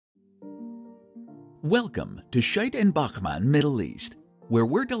Welcome to Scheidt Bachmann Middle East, where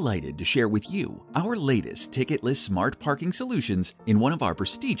we're delighted to share with you our latest ticketless smart parking solutions in one of our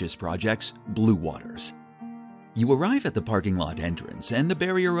prestigious projects, Bluewaters. You arrive at the parking lot entrance and the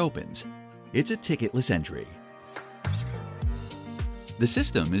barrier opens. It's a ticketless entry. The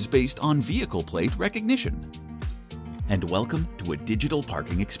system is based on vehicle plate recognition. And welcome to a digital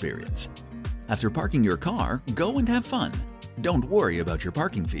parking experience. After parking your car, go and have fun. Don't worry about your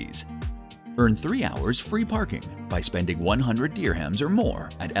parking fees. Earn 3 hours free parking by spending 100 dirhams or more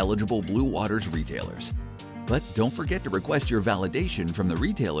at eligible Bluewaters retailers. But don't forget to request your validation from the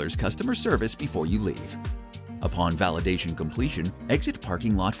retailer's customer service before you leave. Upon validation completion, exit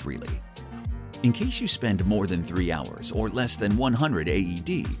parking lot freely. In case you spend more than 3 hours or less than 100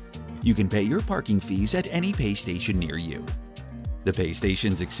 AED, you can pay your parking fees at any pay station near you. The pay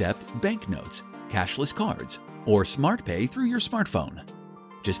stations accept banknotes, cashless cards, or smart pay through your smartphone.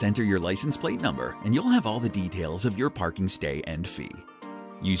 Just enter your license plate number and you'll have all the details of your parking stay and fee.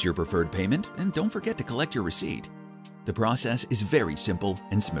 Use your preferred payment and don't forget to collect your receipt. The process is very simple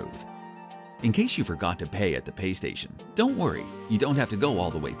and smooth. In case you forgot to pay at the pay station, don't worry, you don't have to go all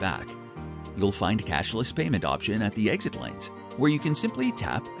the way back. You'll find cashless payment option at the exit lanes, where you can simply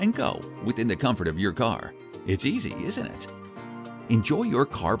tap and go within the comfort of your car. It's easy, isn't it? Enjoy your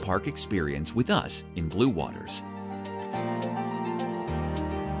car park experience with us in Bluewaters.